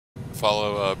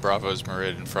follow Bravo's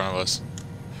Merid in front of us.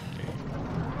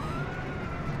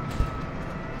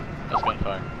 That's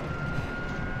gunfire.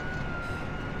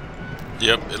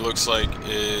 Yep, it looks like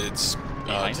it's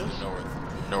behind to us?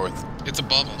 the north. It's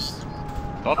above us.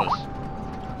 Above us.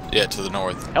 Yeah, to the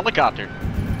north. Helicopter.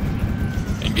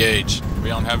 Engage. We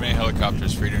don't have any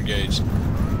helicopters. Free to engage.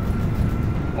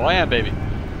 Oh, I am, baby.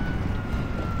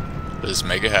 Let's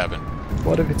make it happen.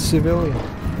 What if it's civilian?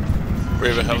 We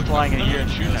have a helicopter flying in here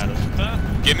and shooting at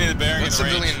us. Give me the bearing What and the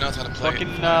range. civilian knows how to play? Fucking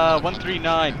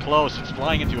 139 close. It's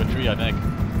flying into a tree, I think.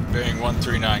 Bearing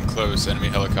 139 close. Enemy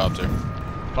helicopter.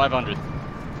 500.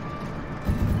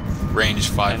 Range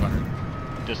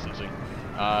 500. Distancing.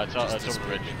 It's over the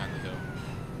ridge. Behind the hill.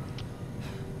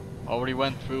 Already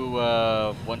went through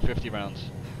 150 rounds.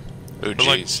 Oh We're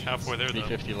like jeez. halfway there though.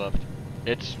 350 left.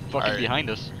 It's fucking Alright. behind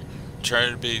us. Try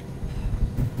to be.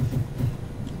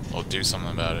 We'll do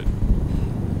something about it.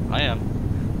 I am.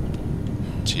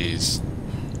 Jeez.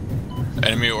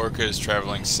 Enemy Orca is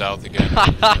traveling south again.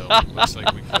 Over the hill. Looks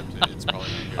like we clipped it. It's probably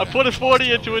gonna go I down put a the 40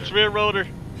 tail into later. its rear rotor.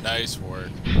 Nice work.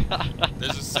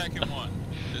 There's a second one.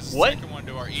 There's a What? second one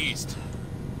to our east.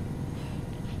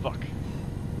 Fuck.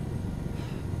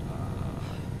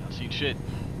 Not seeing shit.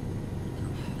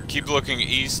 Keep looking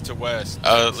east to west.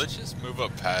 Let's just move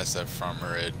up past that front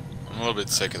Merid. I'm a little bit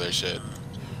sick of their shit.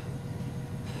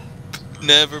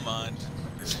 Never mind.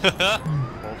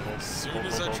 As soon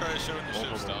as I try to show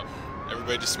initiative, stop.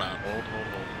 Everybody dismount.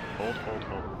 Hold.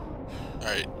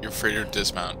 Alright, you're free to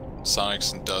dismount.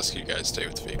 Sonics and Dusk, you guys stay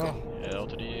with the vehicle. Yeah, L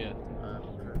to D, yeah.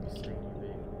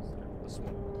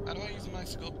 How do I use my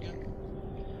scope again?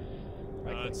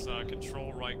 It's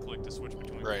control right click to switch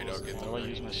between. Right, close I'll get and How do I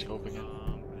use my scope again?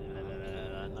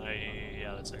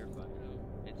 yeah, that's there. But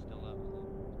It's still up.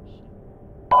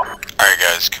 Alright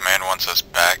guys, command wants us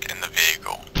back in the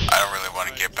vehicle. I don't really want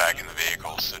to get back in the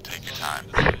vehicle, so take your time.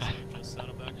 just set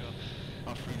 'em back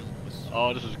up.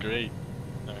 Oh, this is great.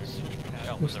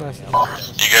 Who's nice?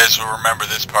 You guys will remember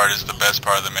this part is the best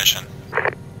part of the mission.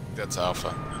 That's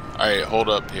Alpha. Alright, hold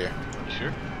up here. You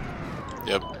sure?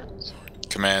 Yep.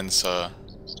 Commands, What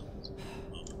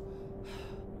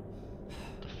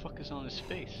the fuck is on his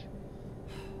face?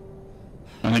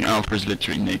 I think Alpha's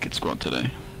literally naked squad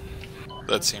today.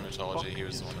 that's hematology. He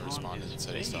was the one who responded and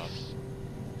said he stopped.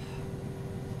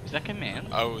 Is that command?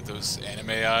 Oh, those anime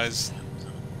eyes?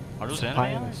 Are those anime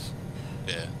eyes? Pirates.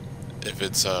 Yeah. If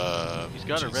it's, He's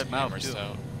got a red mouth, Hammer too.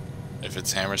 Stout. If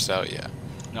it's Hammer Stout, yeah.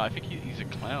 No, I think he's a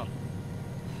clown.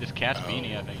 This cat's Oh.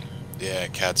 beanie, I think. Yeah,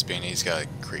 Cat's beanie, he's got a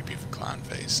creepy clown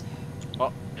face.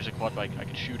 Oh, there's a quad bike. I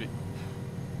can shoot it.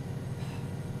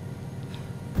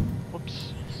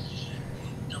 Whoops.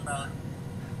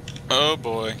 Oh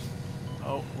boy.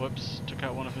 Oh, whoops. Took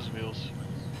out one of his wheels.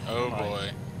 Oh My. boy.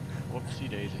 Whoopsie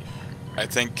daisy. I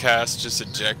think Cass just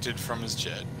ejected from his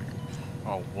jet,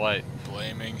 Oh, what?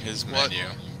 blaming his What? menu.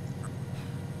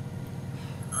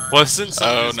 Wasn't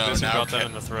Oh, somebody no, busy now about that Ken-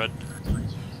 in the thread?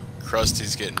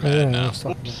 Krusty's getting Oh, yeah, mad now.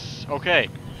 stop. Whoops. Okay.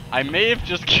 I may have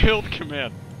just killed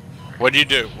command. What'd you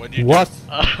do? What'd you What?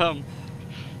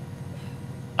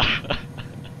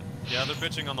 Yeah, they're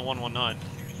bitching on the 119.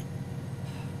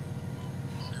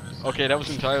 Okay, that was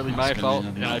entirely my fault,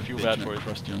 and I feel bad for it.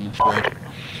 Krusty on the thread.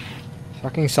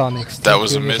 Fucking Sonics. That take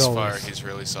was a good as misfire. always. He's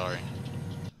really sorry.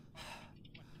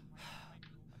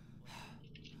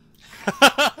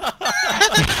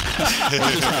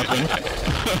 What just happened?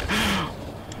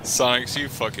 Sonics, you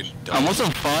fucking And dumb. what's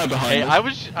on fire behind Hey,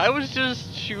 us? I was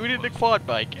just shooting the quad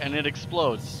bike, and it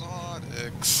explodes.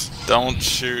 Sonics. Don't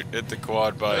shoot at the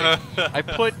quad bike. I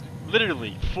put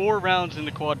literally 4 rounds in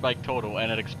the quad bike total,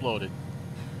 and it exploded.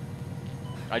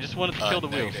 I just wanted to kill the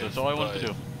wheels. Negative, That's all I wanted to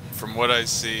but do. From what I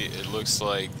see, it looks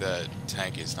like that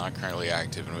tank is not currently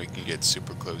active and we can get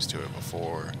super close to it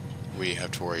before we have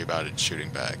to worry about it shooting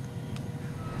back.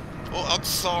 Oh, I'm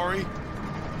sorry.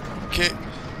 Okay.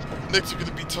 Next, you're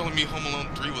gonna be telling me Home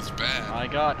Alone 3 was bad. I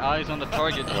got eyes on the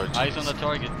target. Oh, Eyes jeez. on the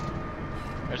target.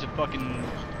 There's a fucking.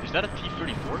 Is that a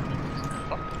T-34?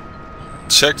 Fuck.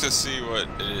 Check to see what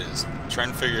it is. Try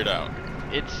and figure it out.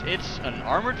 It's an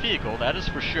armored vehicle. That is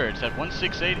for sure. It's at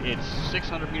 168. It's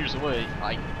 600 meters away.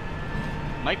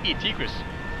 Might be a Tigris.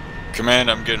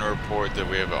 Command, I'm getting a report that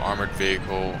we have an armored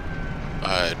vehicle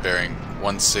at bearing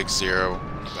 160,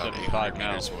 about 75 800 now.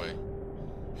 meters away.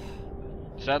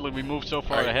 Sadly, we moved so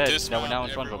far Alright, ahead that dismount, we're now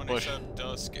in front of a everyone bush. except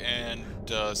Dusk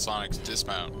and Sonic's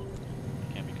dismount.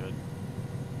 Can't be good.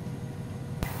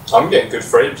 I'm getting good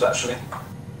frames actually.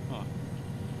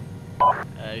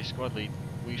 Hey, squad lead.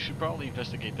 We should probably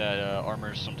investigate that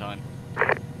armor sometime.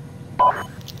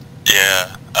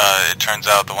 Yeah, it turns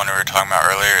out the one we were talking about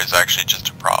earlier is actually just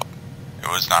a prop. It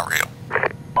was not real.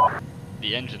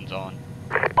 The engine's on.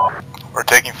 We're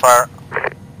taking fire.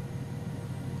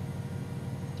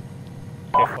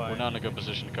 We're not in a good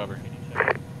position to cover.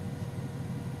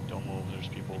 Don't move, there's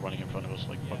people running in front of us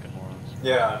like fucking morons.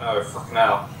 Yeah, I know, fucking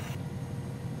hell.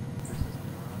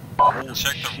 Holy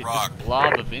Check the shit, rock. this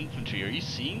blob of infantry, are you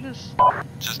seeing this?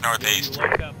 Just northeast. You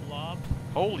like that blob?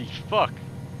 Holy fuck.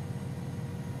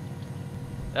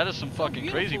 That is some fucking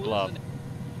crazy blob.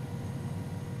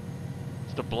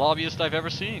 It's the blobbiest I've ever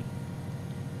seen.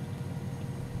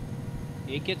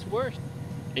 It gets worse.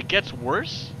 It gets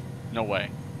worse? No way.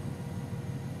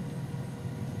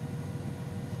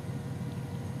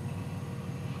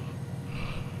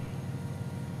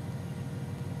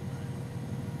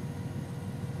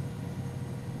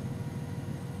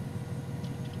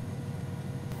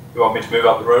 You want me to move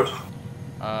up the road?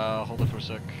 Hold it for a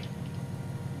sec.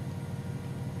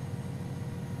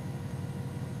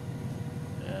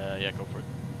 Yeah, go for it.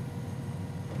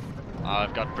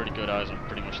 I've got pretty good eyes on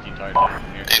pretty much the entire town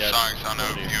from here. Hey, Yeah, Sonics, I don't know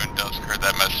over to if you and Dusk heard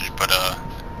that message, but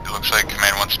it looks like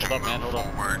Command wants to Hold up, move man, hold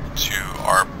up. forward to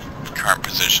our current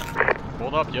position.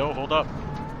 Hold up, yo, hold up.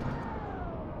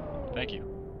 Thank you.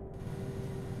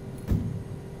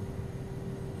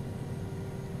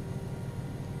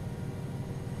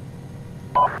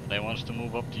 They want us to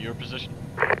move up to your position?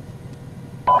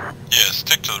 Yeah,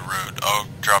 stick to the road. I'll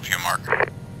drop you a marker.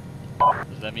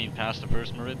 Does that mean past the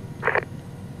first Merid?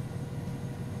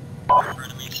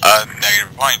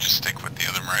 Negative. Why don't you just stick with the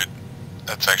other Merid?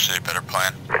 That's actually a better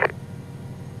plan.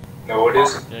 No, it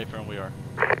isn't. Yeah, firm we are.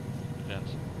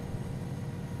 Advance.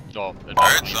 Oh, advance.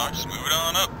 Alright, Sonics, just move it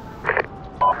on up.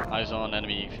 Eyes on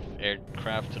enemy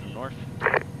aircraft to the north.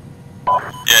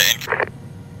 Yeah, in.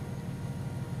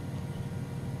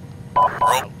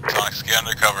 Roll. Sonics, get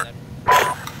under cover.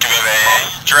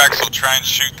 Drax will try and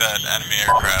shoot that enemy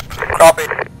aircraft. Copy.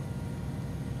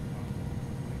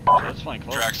 So that's fine,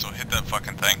 close. Drax will hit that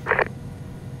fucking thing.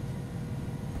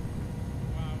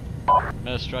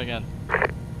 Miss, try again.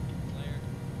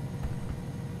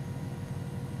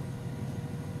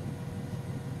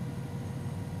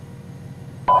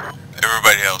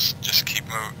 Everybody else, just keep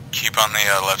on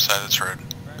the left side of this road.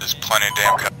 There's plenty of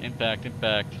damn cover. Impact,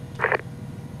 impact.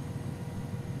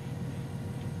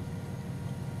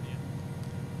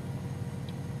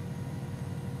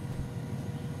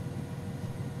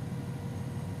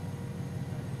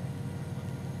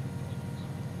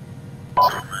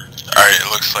 Alright,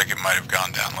 it looks like it might have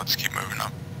gone down. Let's keep moving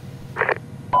up.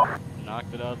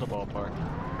 Knocked it out of the ballpark.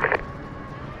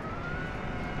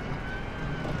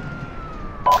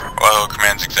 Well,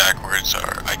 Command's exact words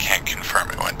are, I can't confirm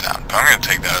it went down, but I'm going to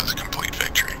take that as a complete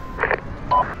victory.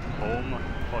 Home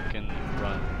fucking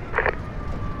run.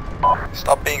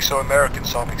 Stop being so American,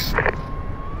 Sonics.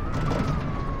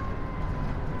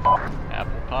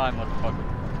 Apple pie, motherfucker.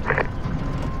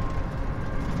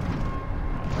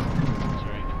 Is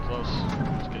there anything close?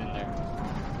 Let's get in there.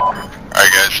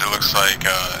 Alright guys, it looks like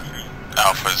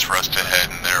Alpha is rusted ahead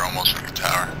and they're almost at the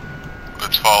tower.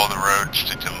 Let's follow the road,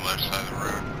 stick to the left side of the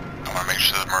road. I want to make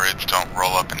sure the Marids don't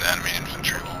roll up into enemy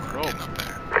infantry while we're getting up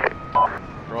there.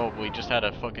 Bro, we just had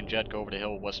a fucking jet go over the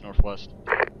hill west-northwest.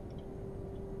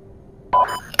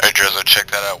 Alright Drezzo, check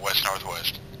that out,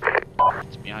 west-northwest.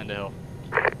 It's behind the hill.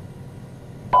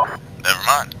 Never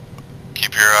mind.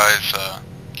 Keep your eyes,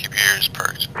 keep your ears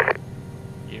perked.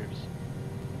 Ears.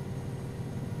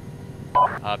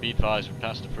 Be advised, we're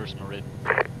past the first Merid.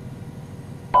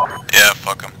 Yeah,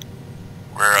 fuck them.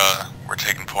 We're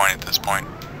taking point at this point.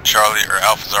 Charlie, or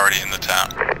Alpha's already in the town.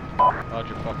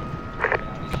 Roger, fuck 'em.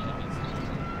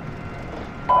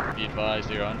 Be advised,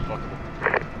 they are unfuckable.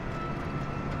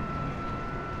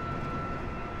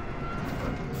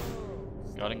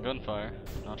 Got in gunfire.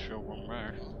 Not sure when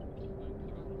where.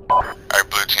 Alright,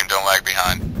 blue team, don't lag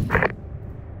behind.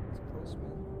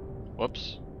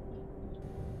 Whoops.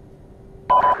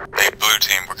 Hey, blue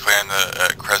team, we're clearing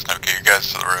the Kresno. Get your guys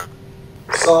to the road.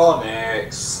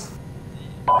 Sonics.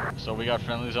 So we got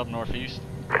friendlies up northeast?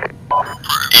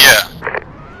 Yeah.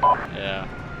 Yeah.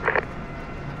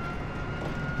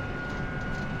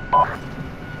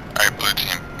 Alright, blue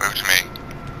team, move to me.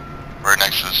 We're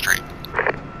next to the street.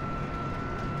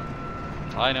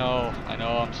 I know,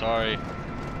 I'm sorry.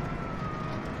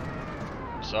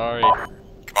 I'm sorry.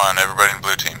 Come on, everybody in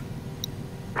blue team.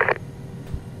 I'm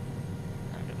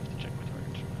gonna have to check my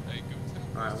target. Hey,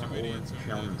 go I want all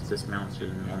shells dismounted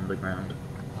and on the ground.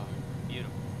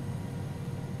 Beautiful.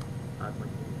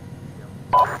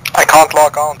 I can't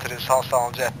log on to this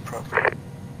hostile jet, bro.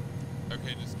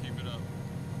 Okay, just keep it up.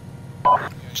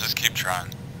 Just keep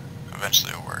trying.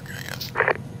 Eventually it'll work, I guess.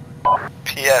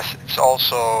 P.S. It's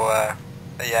also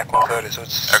Yeah, 130, so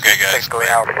it's Okay guys, 6 going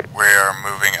out. we are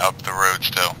moving up the road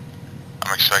still.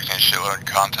 I'm expecting a shitload of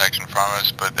contact in front of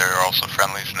us, but there are also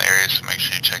friendlies in the area, so make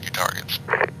sure you check your targets.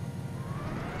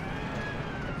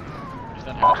 Is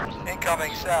that house? Was it?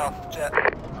 Incoming south, jet.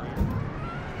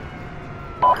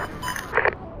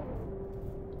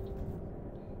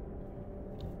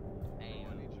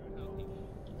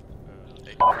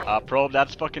 Probe,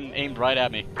 that's fucking aimed right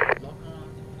at me.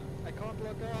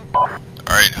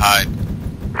 Alright, hide.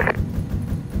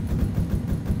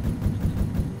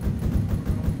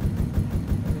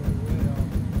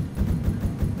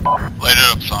 Light it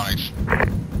up, Sonics.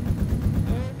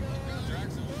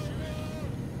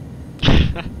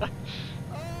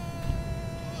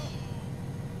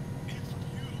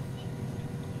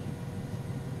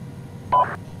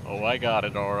 Oh, I got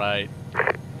it, alright.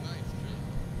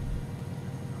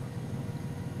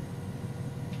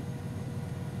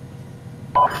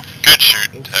 Good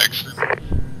shooting, Tex.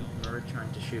 Murray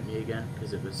trying to shoot me again,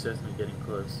 because it was certainly getting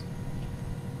close.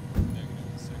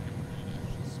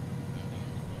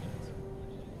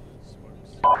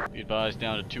 Be advised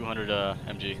down to 200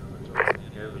 MG.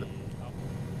 Over the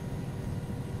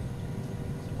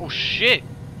Oh shit!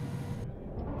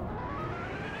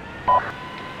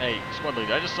 Hey, squad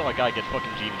leader, I just saw a guy get fucking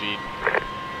GG'd.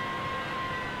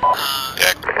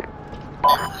 Yeah.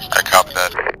 I copy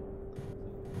that.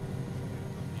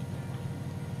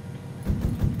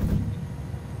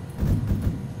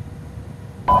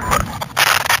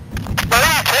 Where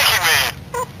are you taking me?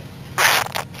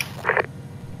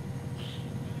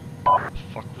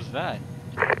 Fuck was that?